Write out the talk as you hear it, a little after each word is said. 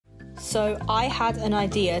So I had an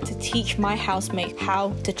idea to teach my housemate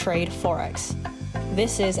how to trade Forex.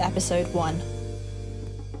 This is episode 1.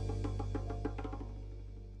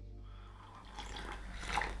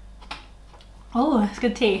 Oh, it's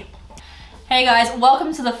good tea. Hey guys,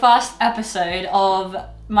 welcome to the first episode of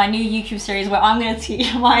my new YouTube series where I'm going to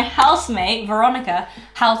teach my housemate, Veronica,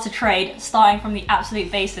 how to trade, starting from the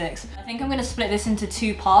absolute basics. I think I'm going to split this into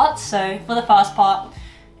 2 parts. So for the first part,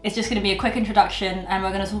 it's just going to be a quick introduction and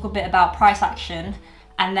we're going to talk a bit about price action.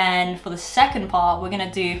 And then for the second part, we're going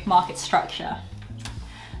to do market structure.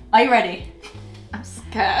 Are you ready? I'm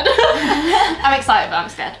scared. I'm excited, but I'm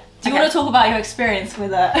scared. Do you want to talk about your experience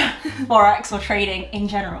with Forex or trading in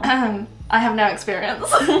general? I have no experience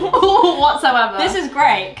whatsoever. This is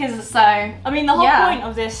great because, I mean, the whole point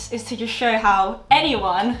of this is to just show how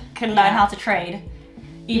anyone can learn how to trade.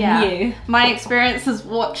 Even you. My experience is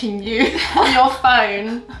watching you on your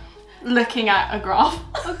phone looking at a graph.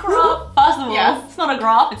 A graph? First of all, it's not a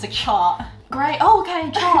graph, it's a chart. Great. Oh, okay,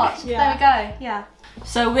 chart. There we go. Yeah.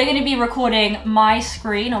 So we're going to be recording my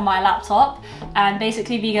screen on my laptop and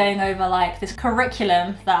basically be going over like this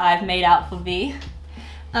curriculum that I've made out for V.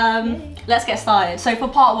 Let's get started. So for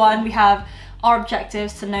part 1, we have our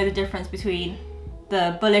objectives to know the difference between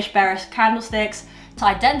the bullish, bearish candlesticks, to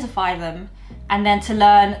identify them, and then to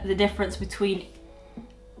learn the difference between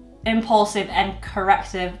impulsive and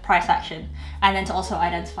corrective price action, and then to also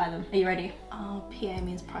identify them. Are you ready? Oh, PA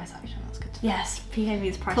means price action. That's good to know. Yes, PA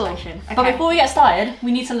means price action. Okay. But before we get started,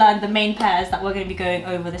 we need to learn the main pairs that we're going to be going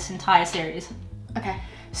over this entire series. Okay.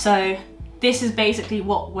 So this is basically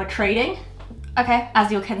what we're trading. Okay.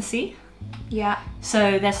 As you can see. Yeah.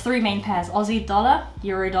 So there's 3 main pairs: Aussie dollar,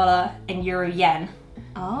 Euro dollar, and Euro yen.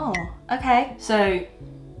 Oh, okay. So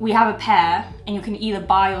we have a pair and you can either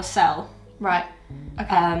buy or sell. Right.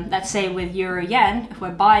 Okay. Let's say with Euro yen, if we're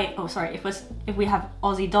buying, if we have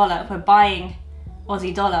Aussie dollar, if we're buying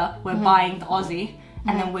Aussie dollar, we're buying the Aussie,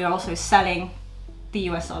 and then we're also selling the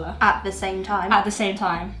US dollar. At the same time? At the same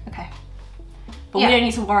time. Okay. But we don't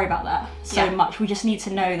need to worry about that so much. We just need to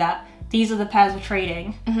know that these are the pairs we're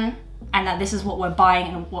trading, and that this is what we're buying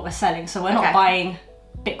and what we're selling. So we're not buying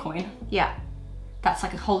Bitcoin. Yeah. That's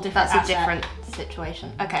like a whole different That's asset. a different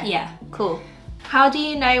situation. Okay. Yeah. Cool. How do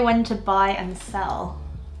you know when to buy and sell?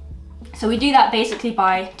 So we do that basically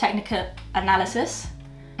by technical analysis.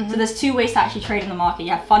 So there's 2 ways to actually trade in the market.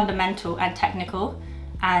 You have fundamental and technical.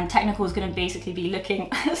 And technical is going to basically be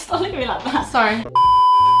looking... Stop looking at me like that. Sorry.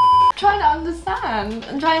 Trying to understand.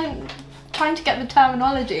 I'm trying to get the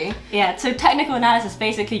terminology. Yeah, so technical analysis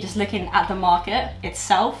basically just looking at the market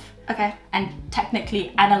itself. Okay. And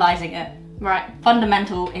technically analysing it. Right.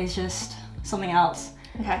 Fundamental is just something else.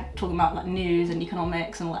 Okay. Talking about like news and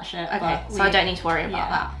economics and all that shit. Okay, so I don't need to worry about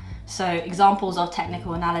that. So examples of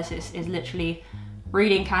technical analysis is literally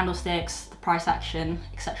reading candlesticks, the price action,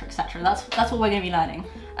 etc, etc. That's what we're going to be learning.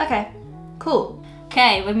 Okay, cool.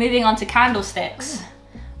 Okay, we're moving on to candlesticks.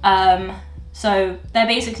 So they're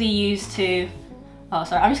basically used to... Oh,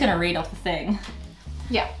 sorry, I'm just going to read off the thing.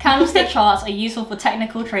 Yeah. Candlestick charts are useful for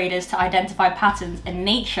technical traders to identify patterns and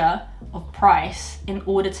nature of price in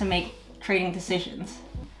order to make trading decisions.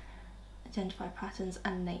 Identify patterns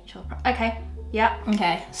and nature. Okay. Yeah.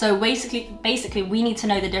 Okay. So basically, we need to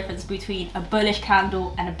know the difference between a bullish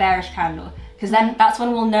candle and a bearish candle, because then that's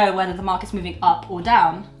when we'll know whether the market's moving up or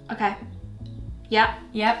down. Okay. Yeah.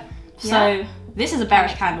 Yep. So this is a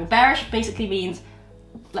bearish candle. Bearish basically means,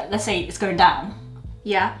 like, let's say it's going down.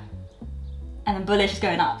 Yeah. And then bullish is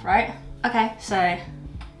going up, right? Okay. So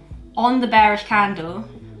on the bearish candle,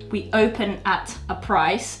 we open at a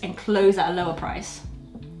price and close at a lower price.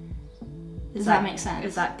 Does that make sense?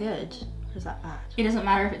 Is that good or is that bad? It doesn't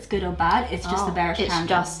matter if it's good or bad, it's just a bearish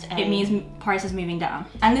candle. It means price is moving down.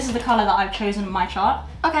 And this is the colour that I've chosen in my chart.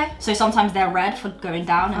 Okay. So sometimes they're red for going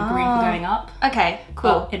down and green for going up. Okay,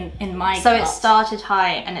 cool. But in my So charts, it started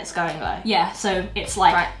high and it's going low. Yeah, so it's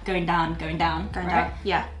like going down, going down. Going down.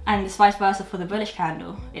 Yeah. And it's vice versa for the bullish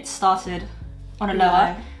candle. It started on a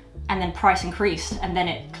lower and then price increased and then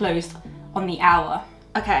it closed on the hour.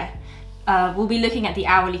 Okay. We'll be looking at the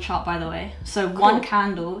hourly chart, by the way. So one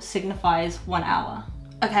candle signifies 1 hour.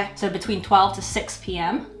 Okay. So between 12 to 6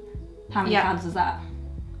 p.m. How many candles is that?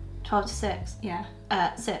 12 to 6.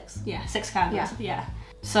 Yeah. 6. Yeah, 6 candles. Yeah.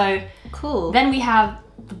 So cool. Then we have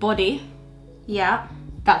the body. Yeah.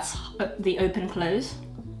 That's the open close.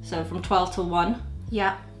 So from 12 to 1.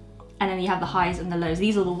 Yeah. And then you have the highs and the lows.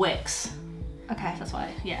 These are the wicks. Okay. That's why,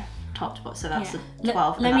 top to bottom. So that's the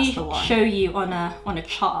 12 and let that's me the 1. show you on a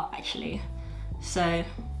chart actually. So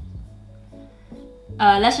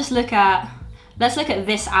let's look at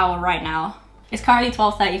this hour right now. It's currently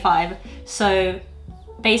 12:35. So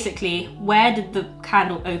basically, where did the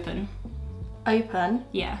candle open? Open.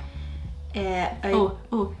 Yeah.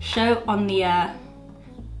 Oh, Show on the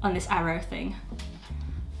on this arrow thing.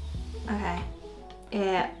 okay.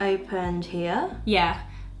 It opened here. Yeah.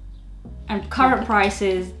 And current price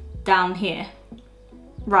is down here.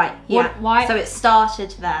 Right, yeah. Why? So it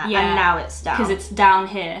started there and now it's down. Because it's down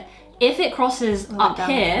here. If it crosses up down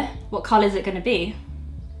here, what colour is it going to be?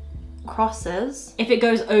 Crosses. If it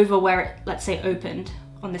goes over where it, let's say, opened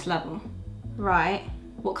on this level, Right.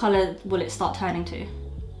 what colour will it start turning to?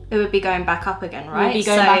 It would be going back up again, right? It would be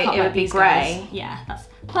going back up it like would be these grey. guys. Yeah, that's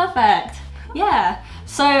perfect. Yeah,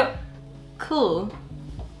 so cool.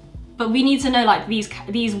 But we need to know like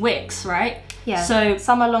these wicks, right? Yeah. So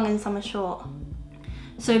some are long and some are short.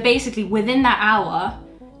 So basically within that hour,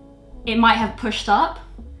 it might have pushed up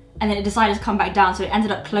and then it decided to come back down, so it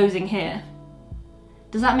ended up closing here.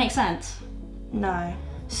 Does that make sense? No.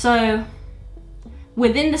 So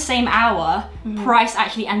within the same hour, price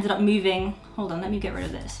actually ended up moving. Hold on, let me get rid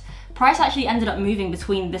of this. Price actually ended up moving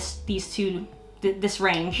between this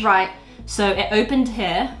range. Right. So it opened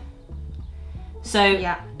here.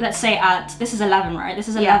 So let's say this is 11, right? This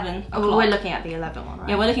is 11 Oh, well, we're looking at the 11 one, right?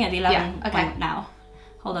 Yeah, we're looking at the 11 okay. one now.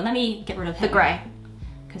 Hold on, let me get rid of him. The grey.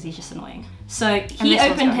 Because he's just annoying. So he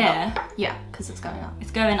opened here. Up. Yeah, because it's going up.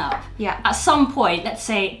 It's going up. Yeah. At some point, let's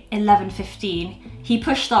say 11:15, he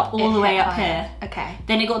pushed up all the way up here. Okay.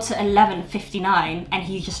 Then it got to 11:59 and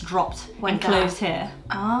he just dropped and closed here.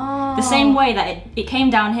 Oh. The same way that it came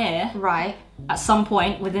down here. Right. At some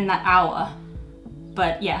point within that hour.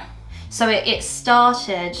 But yeah. So it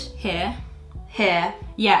started here. Here.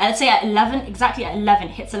 Yeah, let's say at 11, exactly at 11,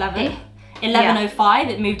 it hits 11. 11:05,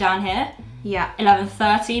 it moved down here. Yeah.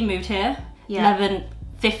 11:30, moved here. Yeah.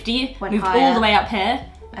 11:50, Went moved higher. all the way up here.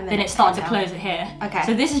 And then it started to close it here. Okay.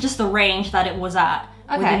 So this is just the range that it was at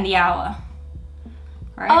within the hour.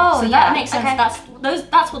 Right? Oh, so that makes sense. Okay.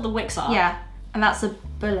 That's what the wicks are. Yeah. And that's a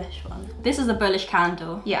bullish one. This is a bullish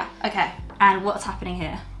candle. Yeah. Okay. And what's happening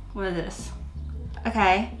here? What is this?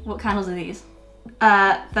 Okay. What candles are these?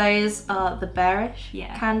 Those are the bearish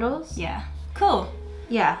candles. Yeah. Cool.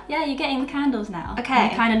 Yeah. Yeah, you're getting the candles now. Okay.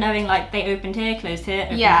 And you're kind of knowing like they opened here, closed here,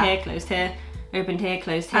 opened here, closed here, opened here,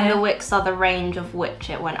 closed here. And the wicks are the range of which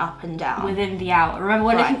it went up and down. Within the hour. Remember,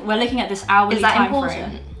 we're looking at this hourly Is that time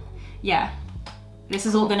important? frame. Yeah. This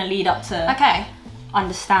is all going to lead up to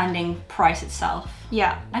understanding price itself.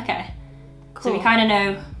 Yeah. Okay. Cool. So we kind of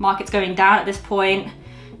know market's going down at this point.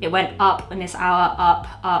 It went up in this hour,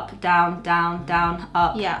 up, down, down, down,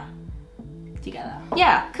 up. Yeah. Do you get that?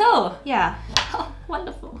 Yeah. Cool. Yeah. Oh,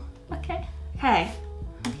 wonderful. Okay. Okay.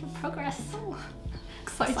 Making progress. Oh,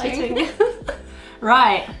 Exciting.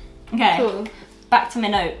 Right. Okay. Cool. Back to my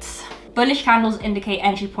notes. Bullish candles indicate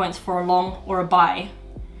entry points for a long or a buy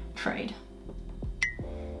trade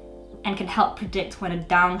and can help predict when a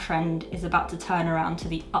downtrend is about to turn around to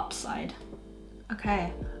the upside.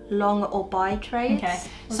 Okay. Long or buy trades. Okay.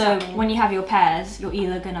 So when you have your pairs, you're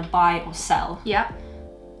either gonna buy or sell. Yeah.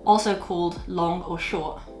 Also called long or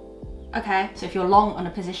short. Okay. So if you're long on a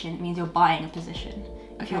position, it means you're buying a position.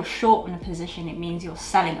 If you're short on a position, it means you're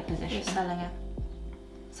selling a position. You're selling it.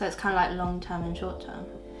 So it's kind of like long term and short term.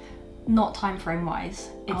 Not time frame wise.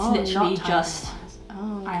 It's literally just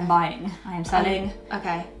I am buying, I am selling.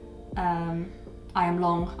 Okay. I am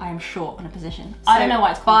long, I am short on a position. So I don't know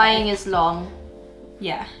why it's called buying is long.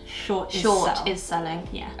 Yeah, short is selling.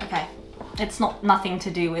 Yeah. Okay. It's nothing to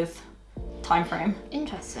do with time frame.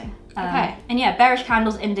 Interesting. Okay. And yeah, bearish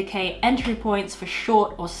candles indicate entry points for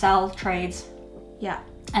short or sell trades. Yeah.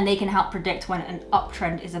 And they can help predict when an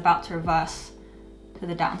uptrend is about to reverse to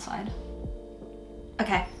the downside.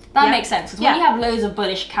 Okay. That makes sense, because when you have loads of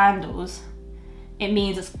bullish candles, it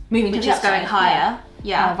means it's moving to the upside. Going higher.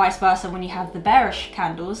 Yeah. Vice versa, when you have the bearish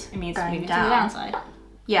candles, it means it's moving to the downside.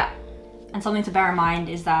 Yeah. And something to bear in mind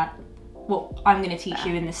is that what I'm going to teach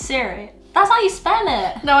you in this series. That's how you spell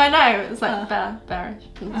it. No, I know. It's like bearish.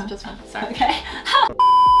 It's just fun. Sorry. Okay.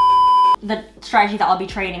 The strategy that I'll be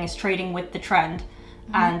trading is trading with the trend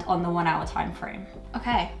and on the 1 hour time frame.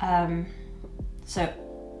 Okay. So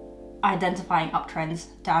identifying uptrends,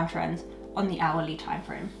 downtrends on the hourly time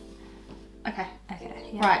frame. Okay.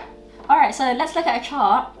 Okay. Yeah. Right. All right. So let's look at a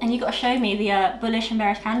chart, and you got to show me the bullish and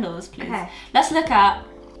bearish candles, please. Okay. Let's look at.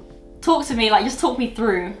 Talk to me, like just talk me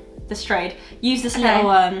through this trade. Use this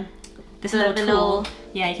little this little tool.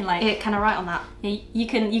 Yeah, you can like. Can I write on that? Yeah, you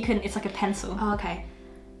can. It's like a pencil. Oh, okay.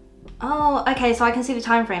 Oh, okay. So I can see the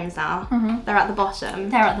time frames now. They're at the bottom.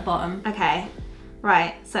 They're at the bottom. Okay.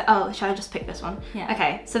 Right. So should I just pick this one? Yeah.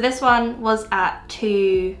 Okay. So this one was at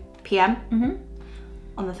 2 p.m.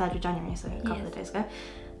 On the 3rd of January, so a couple of days ago.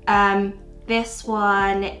 this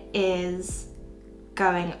one is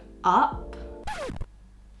going up.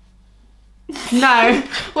 No,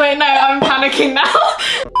 wait, no, I'm panicking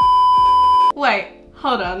now. Wait,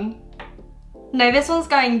 hold on. No, this one's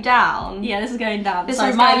going down. Yeah, this is going down. This Sorry,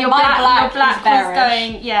 one's going, your black is was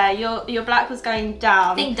going, yeah, your black was going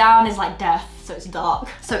down. I think down is like death, so it's dark.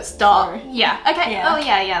 So it's dark. Sorry. Yeah, okay, Yeah. oh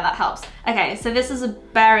yeah, that helps. Okay, so this is a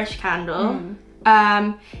bearish candle.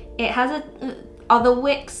 It has a, are the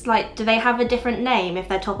wicks, like, do they have a different name if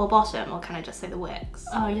they're top or bottom, or can I just say the wicks?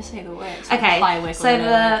 Oh, you say the wicks. Like Okay, the high wick so or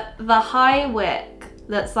the the high wick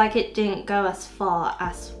looks like it didn't go as far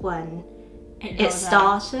as when it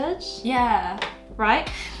started, Yeah. right?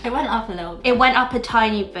 It went up a little bit. It went up a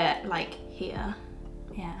tiny bit, like here.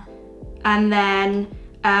 Yeah. And then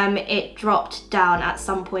it dropped down at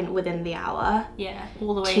some point within the hour. Yeah,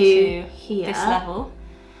 all the way to to here. this level.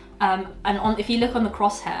 And if you look on the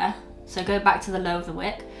crosshair, so go back to the low of the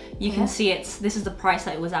wick, you can see this is the price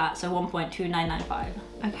that it was at, so 1.2995.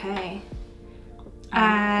 Okay.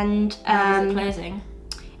 And How was it closing?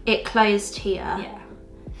 it closed here. Yeah.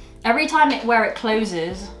 Every time where it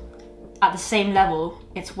closes at the same level,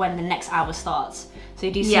 it's when the next hour starts.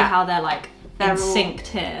 So do you see how they're like They're in synced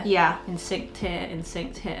here? Yeah. In synced here, in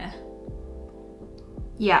synced here.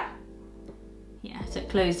 Yeah. Yeah, so it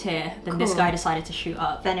closed here, then this guy decided to shoot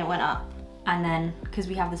up. Then it went up. And then, because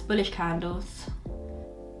we have this bullish candles,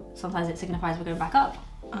 sometimes it signifies we're going back up.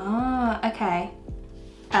 Ah, okay.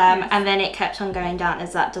 And then it kept on going down.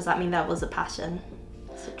 Does that mean there was a pattern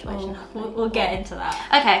situation happening? We'll get into that.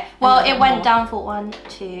 Okay, well, it went more. down for 1,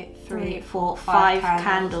 2, 3, 4, 5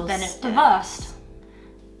 candles. Then it reversed.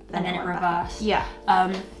 And then it went back. reversed. Yeah.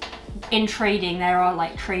 In trading, there are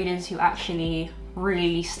like traders who actually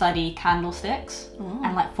really study candlesticks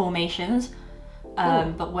and like formations.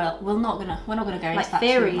 But we're not gonna go into Like that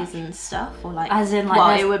theories too much. and stuff, or like, As in, like, well,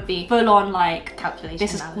 there's it would be full on like calculation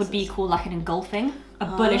this analysis. would be called like an engulfing, a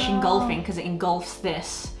bullish engulfing, because it engulfs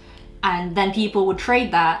this, and then people would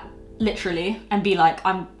trade that literally and be like,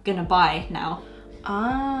 I'm gonna buy now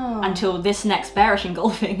until this next bearish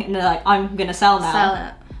engulfing, and they're like, I'm gonna sell now, sell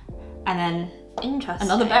it. and then Interesting.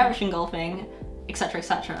 another bearish engulfing, etc.,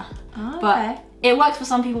 etc. Oh, okay. But it works for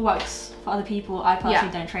some people, works for other people. I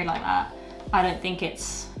personally don't trade like that. I don't think it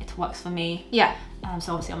works for me. Yeah.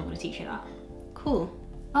 So obviously I'm not going to teach you that. Cool.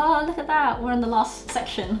 Oh, look at that. We're in the last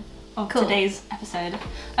section of Cool. today's episode.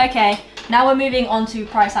 Okay, now we're moving on to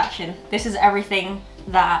price action. This is everything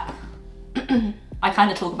that I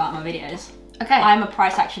kind of talk about in my videos. Okay. I'm a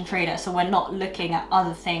price action trader, so we're not looking at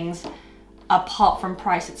other things apart from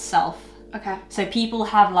price itself. Okay. So people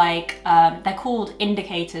have like, they're called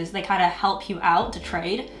indicators. They kind of help you out to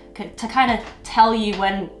trade, to kind of tell you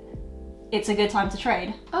when it's a good time to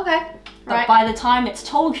trade. Okay. But by the time it's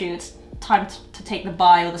told you it's time to take the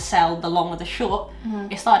buy or the sell, the long or the short,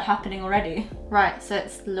 it started happening already. Right, so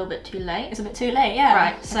it's a little bit too late. It's a bit too late, yeah.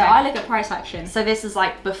 Right, So okay. I look at price action. So this is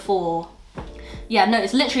like before. Yeah, no,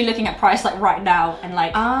 it's literally looking at price like right now and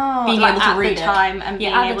like being like able to at read the it. time and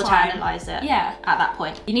being at the able to time. analyze it. Yeah. At that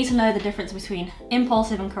point. You need to know the difference between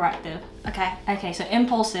impulsive and corrective. Okay. Okay, so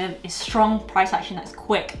impulsive is strong price action that's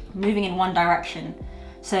quick, moving in one direction.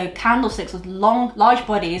 So candlesticks with large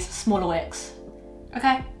bodies, smaller wicks.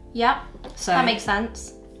 Okay. Yeah. So That makes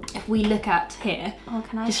sense. if we look at here, Oh,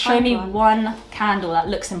 can I just show find me one? one candle that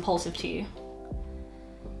looks impulsive to you.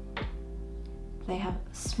 They have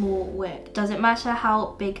small wick. Does it matter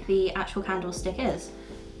how big the actual candlestick is?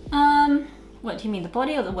 What do you mean, the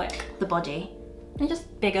body or the wick? The body. It's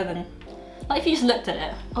just bigger than, like if you just looked at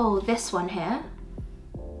it. Oh, this one here.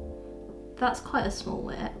 That's quite a small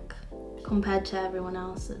wick compared to everyone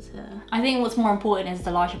else that's here. I think what's more important is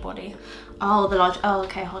the larger body. Oh, the large. Oh,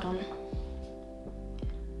 okay, hold on.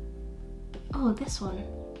 Oh, this one.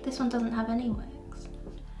 This one doesn't have any wicks.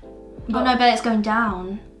 Oh no, but it's going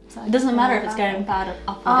down. So It doesn't matter if it's going bad or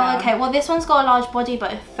up or down. Oh, okay. Well, this one's got a large body,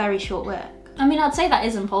 but a very short wick. I mean, I'd say that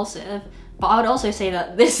is impulsive, but I would also say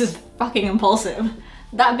that this is fucking impulsive.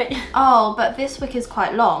 That bit. Oh, but this wick is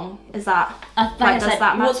quite long. Is that? Like Like, I does said,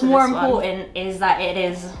 that matter what's for more this one? important is that it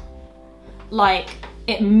is, like,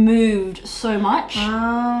 it moved so much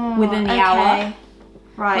within the hour.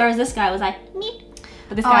 Right. Whereas this guy was like, meep.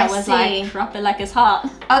 But this guy I was see. like, drop it like his heart.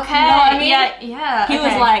 Okay. You know what I mean? Yeah. He was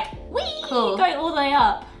okay. like, wee, Cool. going all the way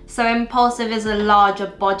up. So impulsive is a larger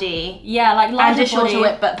body. Yeah, like larger And a shorter body.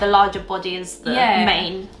 wick, but the larger body is the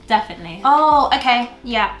main. Definitely. Oh, okay.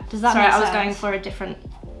 Yeah. Does that Sorry, make I was sense? going for a different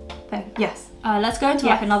thing. Yes. Let's go into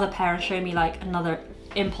like Yes. another pair and show me like another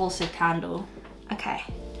impulsive candle. Okay.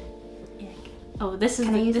 Oh, this is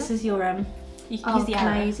Can I use this it? is your you can Oh, use the can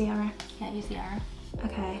arrow. I use the arrow? Yeah, use the arrow.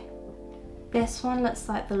 Okay. This one looks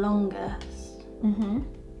like the longest.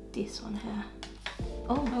 This one here.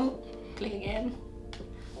 Oh, click again.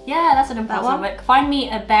 Yeah, that's an impulsive one? wick. Find me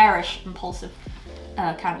a bearish impulsive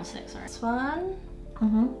candlestick, sorry. This one.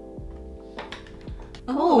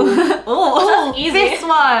 Oh, oh, that's easy. This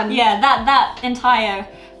one. Yeah, that entire.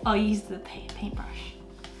 Oh, use the paintbrush.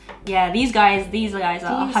 Yeah, these guys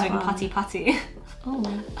are having putty.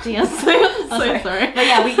 Oh dear, so sorry. But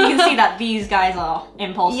yeah, you can see that these guys are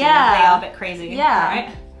impulsive. Yeah. They are a bit crazy. Yeah.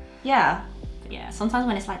 Right? Yeah. Yeah, sometimes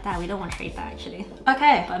when it's like that, we don't want to trade that actually.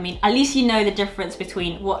 Okay. But I mean, at least you know the difference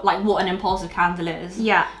between what an impulsive candle is.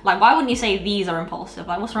 Yeah. Like, why wouldn't you say these are impulsive?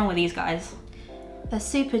 Like, what's wrong with these guys? They're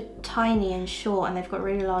super tiny and short, and they've got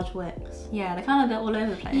really large wicks. Yeah, they're kind of a bit all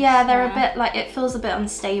over the place. Yeah, they're a bit like, it feels a bit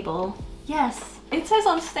unstable. Yes, it says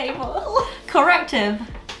unstable. Corrective,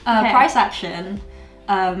 price action,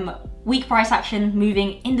 weak price action,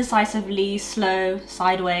 moving indecisively, slow,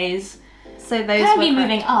 sideways. So those can were be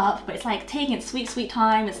moving up, but it's like taking its sweet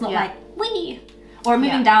time. It's not like wee, or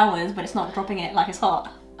moving downwards, but it's not dropping it like it's hot.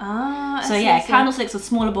 Ah, so yeah, candlesticks with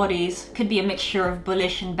smaller bodies could be a mixture of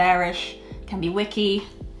bullish and bearish. Can be wicky.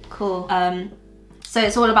 Cool. So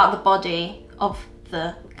it's all about the body of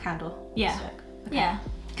the candle. Yeah. Okay. Yeah.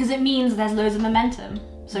 Because it means there's loads of momentum.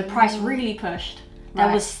 So price really pushed.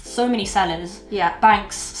 There was so many sellers. Yeah.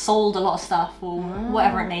 Banks sold a lot of stuff or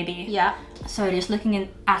whatever it may be. Yeah. So just looking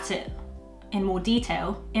at it in more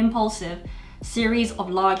detail, impulsive, series of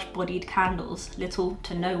large bodied candles, little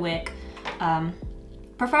to no wick,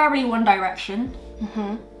 preferably one direction.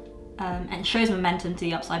 And shows momentum to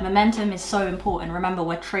the upside. Momentum is so important. Remember,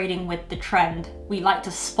 we're trading with the trend. We like to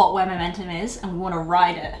spot where momentum is and we want to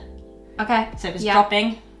ride it. Okay. So if it's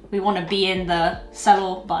dropping, we want to be in the sell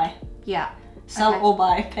or buy. Yeah. Sell or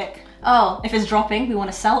buy, pick. Oh. If it's dropping, we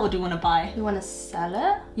want to sell or do we want to buy? You want to sell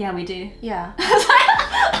it? Yeah, we do. Yeah.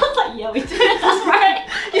 I was like, yeah, we do. That's right.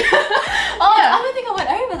 Oh, yeah. I don't think I went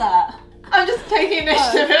over that. I'm just taking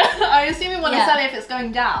initiative. I assume we want to sell it if it's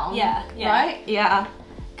going down. Yeah. Right? Yeah.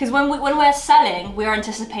 Because when we're selling, we're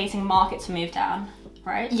anticipating market to move down,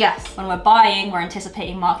 right? Yes. When we're buying, we're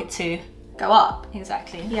anticipating market to go up.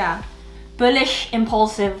 Exactly. Yeah. Bullish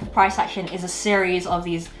impulsive price action is a series of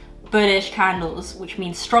these bullish candles, which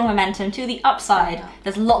means strong momentum to the upside. Yeah.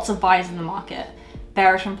 There's lots of buys in the market.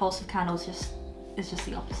 Bearish impulsive candles is just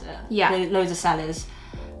the opposite. Yeah. Loads of sellers.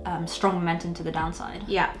 Strong momentum to the downside.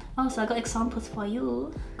 Yeah. Oh, so I got examples for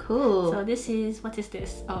you. Cool. So this is, what is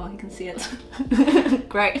this? Oh, you can see it.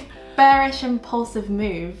 Great. Bearish impulsive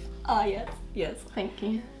move. Oh, yes. Thank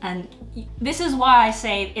you. And this is why I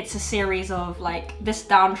say it's a series of like this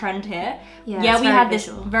downtrend here. Yeah, we had this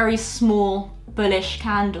very small bullish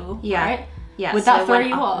candle, right? Yeah. Would that throw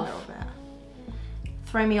you off?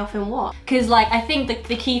 Throw me off in what? Because like I think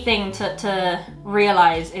the key thing to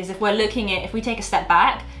realize is if we take a step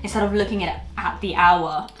back instead of looking at the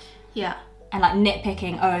hour, and like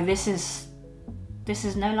nitpicking, oh this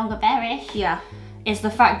is no longer bearish, is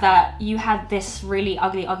the fact that you had this really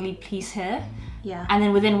ugly piece here, and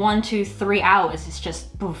then within 1, 2, 3 hours it's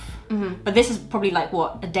just poof. But this is probably like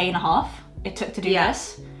what, a day and a half it took to do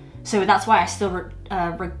this. So that's why I still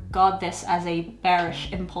regard this as a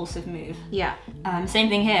bearish impulsive move. Yeah. Same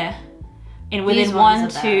thing here. Within 1,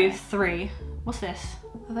 2, 3. What's this?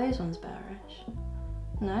 Are those ones bearish?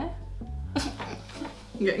 No?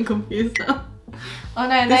 I'm getting confused now. Oh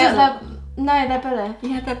no, they're bullish.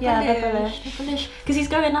 Yeah, they're bullish. They're bullish. Because he's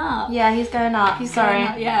going up. Yeah, he's going up. Sorry. Going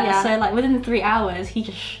up. Yeah. So like within the 3 hours,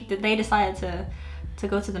 they decided to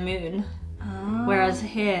go to the moon. Oh. Whereas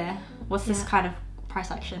here, what's this kind of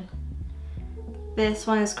price action? This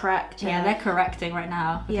one is correct. Yeah, they're correcting right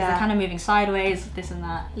now. Because they're kind of moving sideways, this and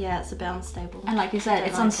that. Yeah, it's a bit unstable. And like you said,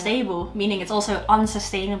 it's unstable, meaning it's also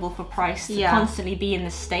unsustainable for price to constantly be in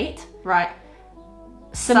this state. Right.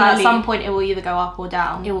 Similarly, so at some point it will either go up or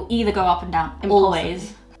down. It will either go up and down,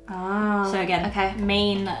 always. Oh. So again,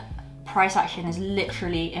 main price action is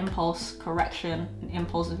literally impulse, correction,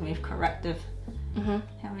 impulsive move, corrective. You know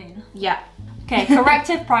what I mean? Yeah. Okay,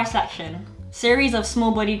 corrective price action. Series of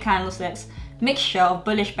small bodied candlesticks, mixture of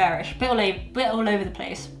bullish, bearish, bit all over the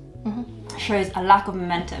place. Shows a lack of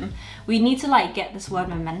momentum. We need to like get this word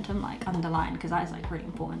momentum like underlined because that is like really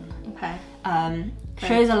important. Okay.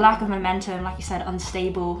 Shows a lack of momentum, like you said,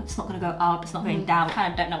 unstable. It's not going to go up, it's not going down. We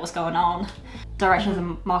kind of don't know what's going on. Direction of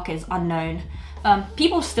the market is unknown.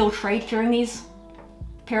 People still trade during these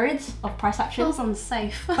periods of price action. Feels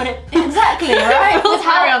unsafe. But exactly, right? Feels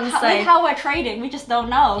very unsafe. With how we're trading, we just don't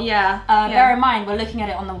know. Yeah. Bear in mind, we're looking at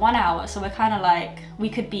it on the 1 hour, so we're kind of like, we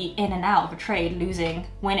could be in and out of a trade, losing,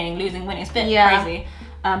 winning. It's a bit crazy.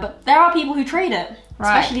 But there are people who trade it,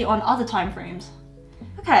 especially on other time frames.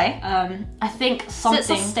 Okay. I think something... Is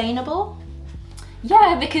it sustainable?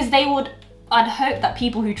 Yeah, because I'd hope that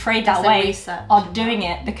people who trade that way research. are doing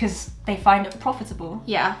it because they find it profitable.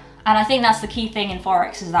 Yeah. And I think that's the key thing in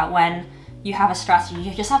Forex is that when you have a strategy,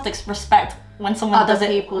 you just have to respect when someone Other does it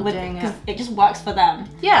people doing because it. it just works for them.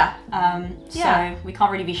 Yeah. So we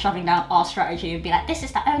can't really be shoving down our strategy and be like, this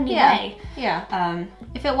is the only way. Yeah.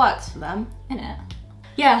 If it works for them. Innit?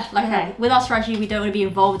 Yeah, like with our strategy, we don't want to be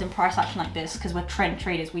involved in price action like this because we're trend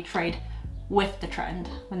traders. We trade with the trend.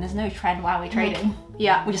 When there's no trend, why are we trading?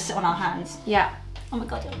 Yeah. We just sit on our hands. Yeah. Oh my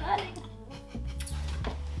god, you're learning.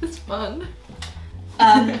 It's fun.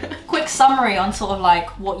 Quick summary on sort of like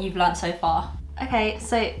what you've learned so far. Okay,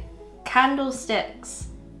 so candlesticks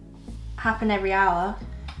happen every hour.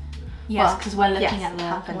 Yes, because we're looking yes, at the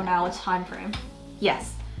happen. 1 hour time frame.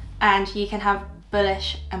 Yes. And you can have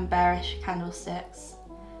bullish and bearish candlesticks.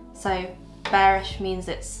 So bearish means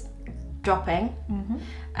it's dropping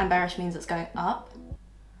and bearish means it's going up.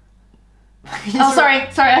 Oh, sorry,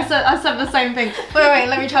 I said the same thing. Wait,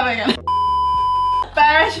 let me try that again.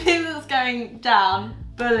 Bearish means it's going down,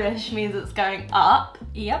 bullish means it's going up.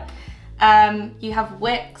 Yep. You have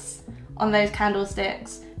wicks on those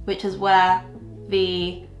candlesticks, which is where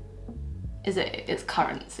it's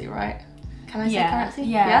currency, right? Can I say currency?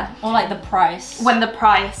 Yeah. Or like the price. When the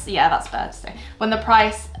price, that's better to say. When the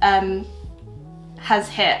price has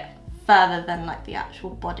hit further than like the actual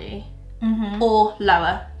body, or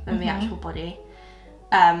lower than the actual body.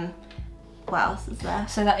 What else is there?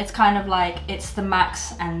 So that it's kind of like it's the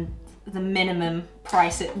max and the minimum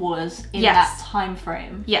price it was in that time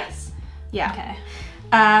frame. Yes. Yeah. Okay.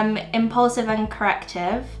 Impulsive and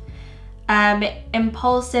corrective.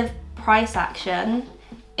 Impulsive price action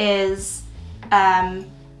is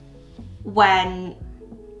when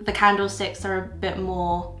the candlesticks are a bit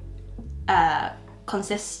more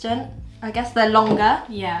consistent. I guess they're longer.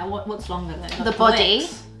 Yeah. What's longer though? The body.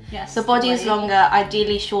 Wicks. Yes. The body is longer,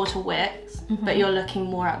 ideally shorter wicks, but you're looking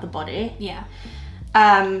more at the body. Yeah.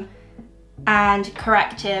 And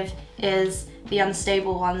corrective is the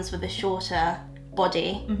unstable ones with a shorter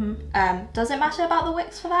body. Does it matter about the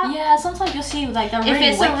wicks for that? Yeah. Sometimes you'll see like they're really If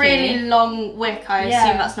it's wicky. a really long wick, I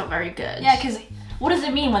assume that's not very good. Yeah, because what does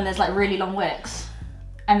it mean when there's like really long wicks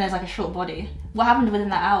and there's like a short body? What happened within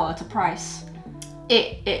that hour to price?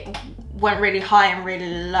 It went really high and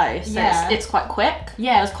really low, so it's quite quick.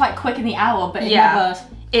 Yeah, it was quite quick in the hour, but it never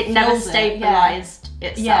fills it. stabilized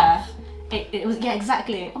itself. Yeah. It was,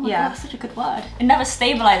 exactly. Oh my god, that's such a good word. It never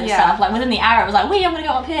stabilized Yeah. itself. Like within the hour, it was like, wee, I'm gonna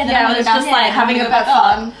go up here, then I'm it gonna was go down just here, like then I'm having a gonna bit go of back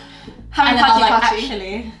up. fun. Having And then I was like, patty.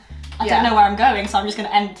 actually, I don't know where I'm going, so I'm just gonna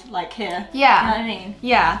end like here. Yeah. You know what I mean?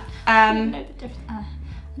 Yeah. No, the difference.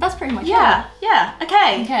 That's pretty much Yeah.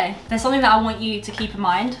 Okay. Okay. There's something that I want you to keep in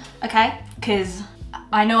mind, Okay. because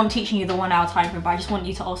I know I'm teaching you the 1 hour time frame, but I just want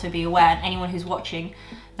you to also be aware, and anyone who's watching,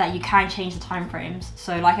 that you can change the time frames.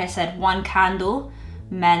 So like I said, 1 candle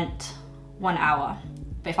meant 1 hour.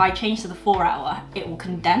 But if I change to the 4 hour, it will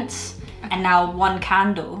condense, and now 1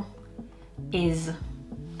 candle is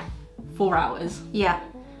 4 hours. Yeah.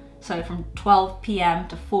 So from 12 p.m.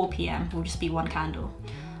 to 4 p.m. will just be 1 candle.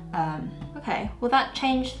 Okay. Will that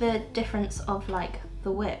change the difference of like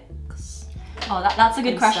the wicks? Oh, that's a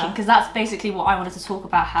good question, because that's basically what I wanted to talk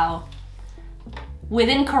about, how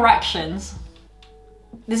within corrections,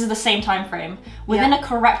 this is the same time frame, within a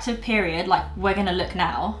corrective period, like we're gonna look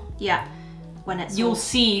now, Yeah. When it's you'll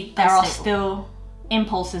see there are still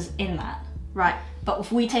impulses in that. right. But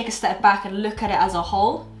if we take a step back and look at it as a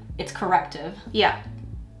whole, it's corrective. Yeah.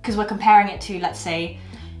 Because we're comparing it to, let's say,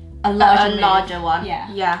 a larger one. Yeah.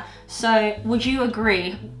 Yeah. So would you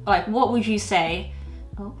agree, like what would you say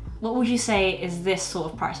is this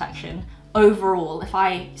sort of price action overall, if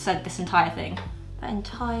I said this entire thing? The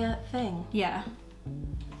entire thing. Yeah.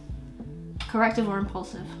 Corrective or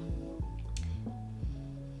impulsive?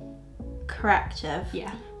 Corrective.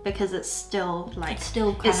 Yeah. Because it's still like It's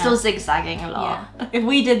still zigzagging a lot. Yeah. If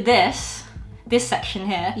we did this section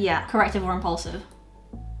here, Yeah. corrective or impulsive?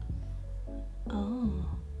 Oh.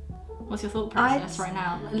 What's your thought process right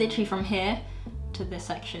now? Literally from here to this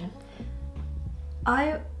section.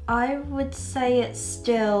 I would say it's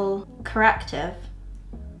still corrective.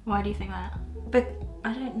 Why do you think that? But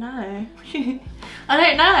I don't know. I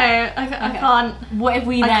don't know. I can't. What if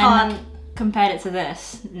we I then can't. compared it to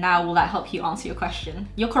this? Now will that help you answer your question?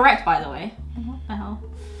 You're correct, by the way. What the hell?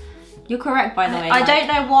 You're correct, by the way. I don't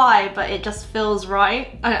know why, but it just feels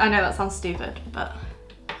right. I know that sounds stupid, but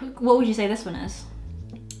What would you say this one is?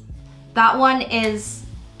 that one is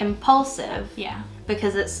impulsive. Yeah.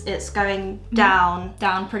 Because it's going down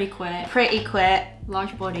Down pretty quick. pretty quick.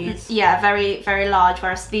 Large bodies. Yeah, very, very large,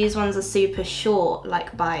 whereas these ones are super short, like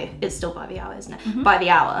it's still by the hour, isn't it? By the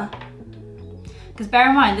hour. Because bear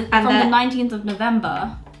in mind, And from the 19th of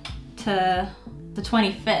November to the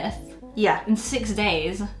 25th, yeah, in 6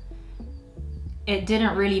 days, it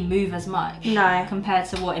didn't really move as much. No. Compared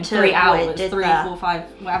to what, in To 3 what it hours, did 3, there. 4, 5,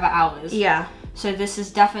 whatever hours. yeah, So this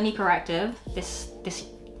is definitely corrective. This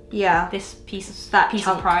yeah, piece of That piece of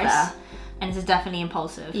chunk price, there. and this is definitely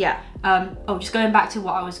impulsive. yeah, Oh, just going back to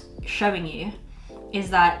what I was showing you,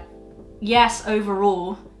 is that yes,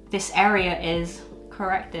 overall this area is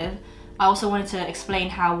corrective. I also wanted to explain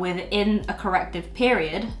how within a corrective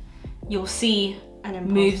period, you'll see An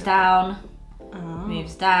moves impulsive. down, Oh.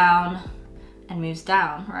 moves down, and moves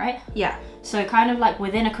down, right? Yeah, So kind of like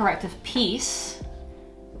within a corrective piece,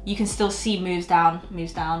 you can still see moves down, or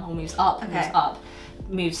moves up, moves Okay. up,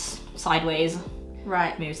 moves sideways,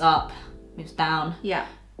 right, moves up, moves down, yeah,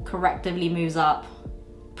 correctively moves up,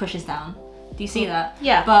 pushes down. Do you see that?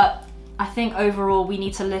 Yeah. But I think overall we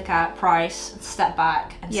need to look at price, step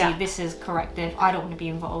back, and Yeah. see this is corrective. I don't want to be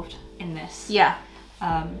involved in this. yeah.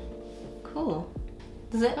 Um, Cool.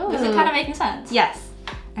 does it Ooh. kind of make sense? Yes,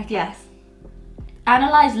 Okay. yes.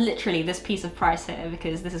 Analyze literally this piece of price here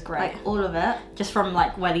because this is great. Like all of it. Just from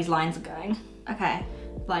like where these lines are going, Okay,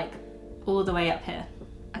 like all the way up here.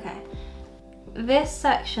 okay. This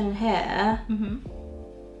section here, Mhm.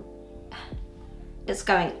 it's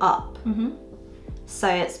going up. Mhm.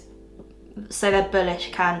 So they're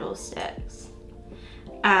bullish candlesticks,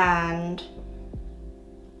 and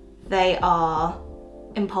they are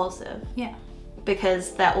impulsive Yeah.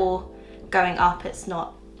 because they're all going up. It's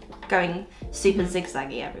not going super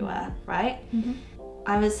zigzaggy everywhere, right?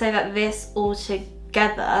 I would say that this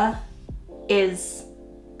altogether is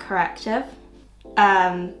corrective,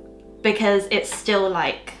 because it's still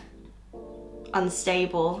like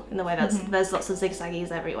unstable in the way that there's lots of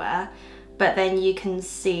zigzaggies everywhere, but then you can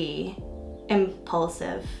see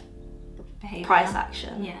impulsive Behavior. price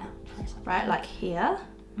action, Yeah. Price action. right? Like here,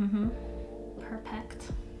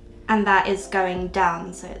 Perfect. and that is going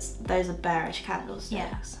down, so those are bearish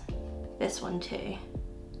candlesticks. This one too. Did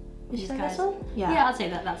you These say guys. this one? Yeah, I'd say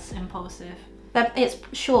that's impulsive. It's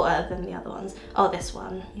shorter than the other ones. Oh, this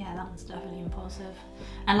one. Yeah, that one's definitely impulsive.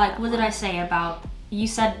 And like, what did I say about, you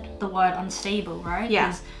said the word unstable, right? Yeah.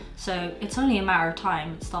 'Cause- So it's only a matter of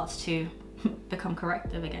time it starts to become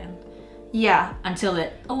corrective again. Yeah, Until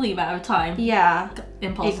only a matter of time, yeah.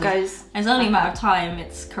 impulsive. It goes. It's only a matter of time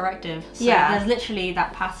it's corrective. So Yeah. there's literally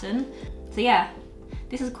that pattern. So yeah,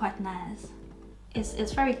 this is quite nice.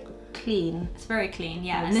 It's very clean. It's very clean,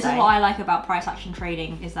 yeah. I would And this say. is what I like about price action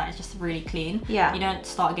trading, is that it's just really clean. Yeah. You don't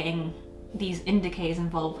start getting these indicators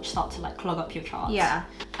involved which start to like clog up your charts. Yeah.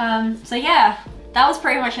 So yeah, that was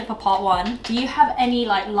pretty much it for part 1. Do you have any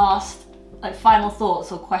like last, like final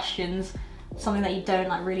thoughts or questions? Something that you don't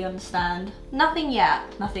like really understand? Nothing yet.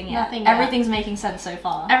 Nothing yet. Nothing yet. Everything's making sense so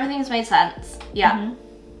far. Everything's made sense. Yeah. Mhm.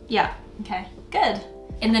 Yeah. Okay, good.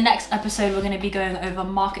 In the next episode, we're going to be going over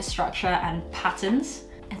market structure and patterns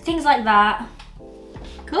and things like that.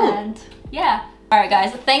 Cool. And yeah. Alright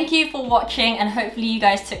guys, thank you for watching, and hopefully you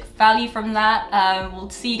guys took value from that. We'll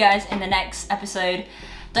see you guys in the next episode.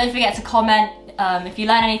 Don't forget to comment if you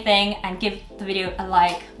learn anything, and give the video a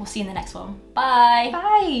like. We'll see you in the next one. Bye!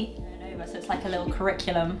 Bye. So it's like a little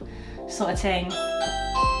curriculum sort of thing.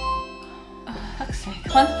 Oh, fuck's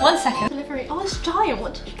sake. One second. Delivery. Oh, it's giant.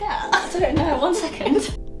 What did you get? I don't know, 1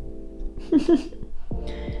 second.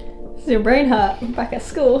 Does your brain hurt? Back at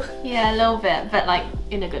school. Yeah, a little bit, but like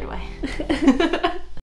in a good way.